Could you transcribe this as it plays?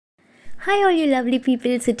Hi all you lovely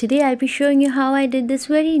people. So today I'll be showing you how I did this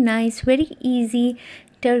very nice, very easy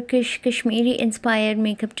Turkish Kashmiri inspired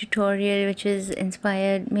makeup tutorial, which is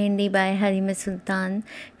inspired mainly by Halima Sultan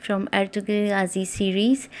from Ertugrul Ghazi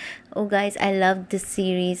series. Oh guys, I love this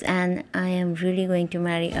series and I am really going to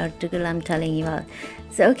marry Ertugrul, I'm telling you all.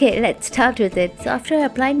 So okay, let's start with it. So after I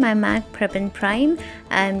applied my MAC Prep and Prime,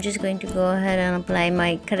 I'm just going to go ahead and apply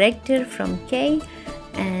my corrector from K.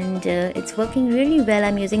 And it's working really well.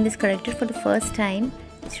 I'm using this corrector for the first time.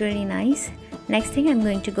 It's really nice. Next thing, I'm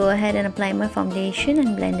going to go ahead and apply my foundation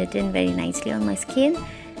and blend it in very nicely on my skin.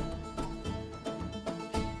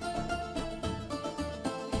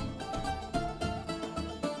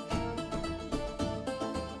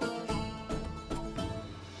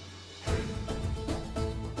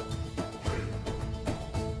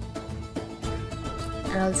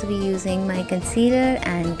 I'll also be using my concealer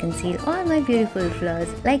and conceal all my beautiful flaws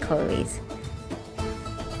like always.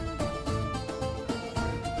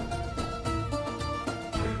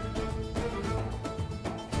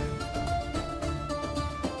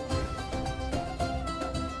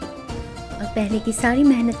 और पहले की सारी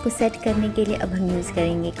मेहनत को set करने के लिए अब हम यूज़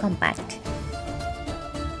करेंगे compact.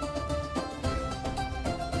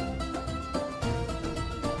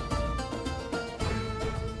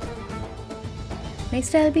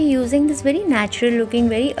 Next I'll be using this very natural looking,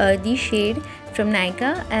 very earthy shade from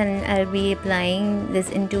Nykaa, and I'll be applying this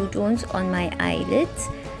in 2 tones on my eyelids.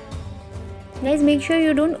 Guys, make sure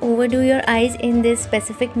you don't overdo your eyes in this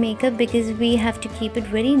specific makeup because we have to keep it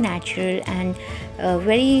very natural and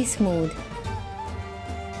very smooth.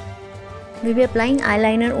 We'll be applying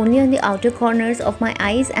eyeliner only on the outer corners of my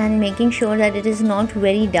eyes and making sure that it is not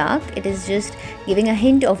very dark. It is just giving a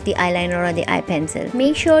hint of the eyeliner or the eye pencil.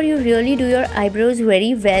 Make sure you really do your eyebrows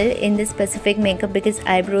very well in this specific makeup because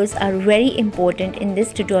eyebrows are very important in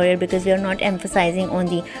this tutorial because we are not emphasizing on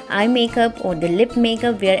the eye makeup or the lip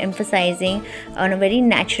makeup. We are emphasizing on a very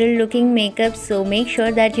natural looking makeup. So make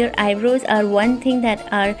sure that your eyebrows are one thing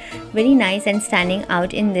that are very nice and standing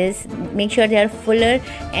out in this. Make sure they are fuller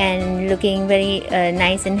and looking very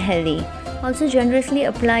nice and healthy. Also generously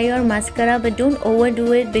apply your mascara, but don't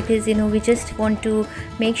overdo it because we just want to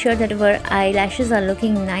make sure that our eyelashes are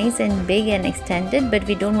looking nice and big and extended, but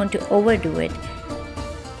we don't want to overdo it.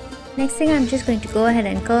 Next thing, I'm just going to go ahead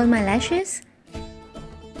and curl my lashes.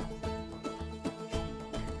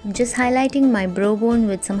 I'm just highlighting my brow bone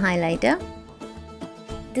with some highlighter.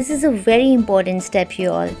 This is a very important step, you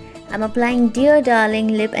all. I'm applying Dear Darling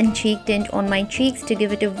lip and cheek tint on my cheeks to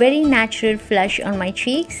give it a very natural flush on my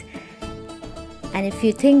cheeks. And if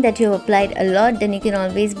you think that you've applied a lot, then you can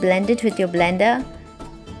always blend it with your blender.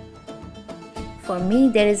 For me,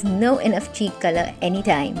 there is no enough cheek color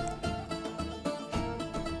anytime.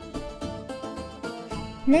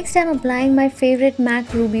 Next, I'm applying my favorite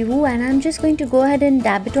MAC Ruby Woo, and I'm just going to go ahead and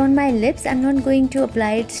dab it on my lips. I'm not going to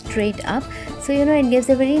apply it straight up. So it gives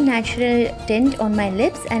a very natural tint on my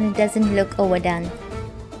lips and it doesn't look overdone.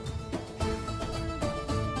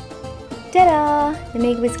 Ta-da! The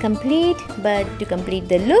makeup is complete, but to complete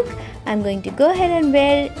the look, I'm going to go ahead and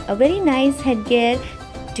wear a very nice headgear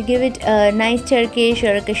to give it a nice Turkish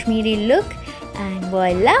or a Kashmiri look, and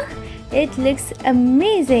voila! It looks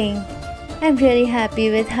amazing! I'm really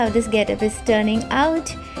happy with how this getup is turning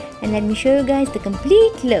out, and let me show you guys the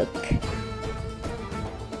complete look.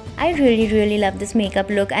 I really love this makeup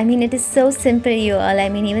look. I mean, it is so simple, you all. I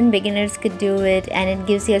mean, even beginners could do it, and it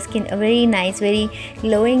gives your skin a very nice, very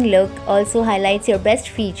glowing look. Also highlights your best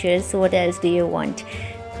features. So what else do you want?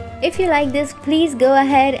 If you like this, please go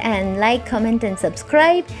ahead and like, comment and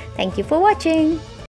subscribe. Thank you for watching.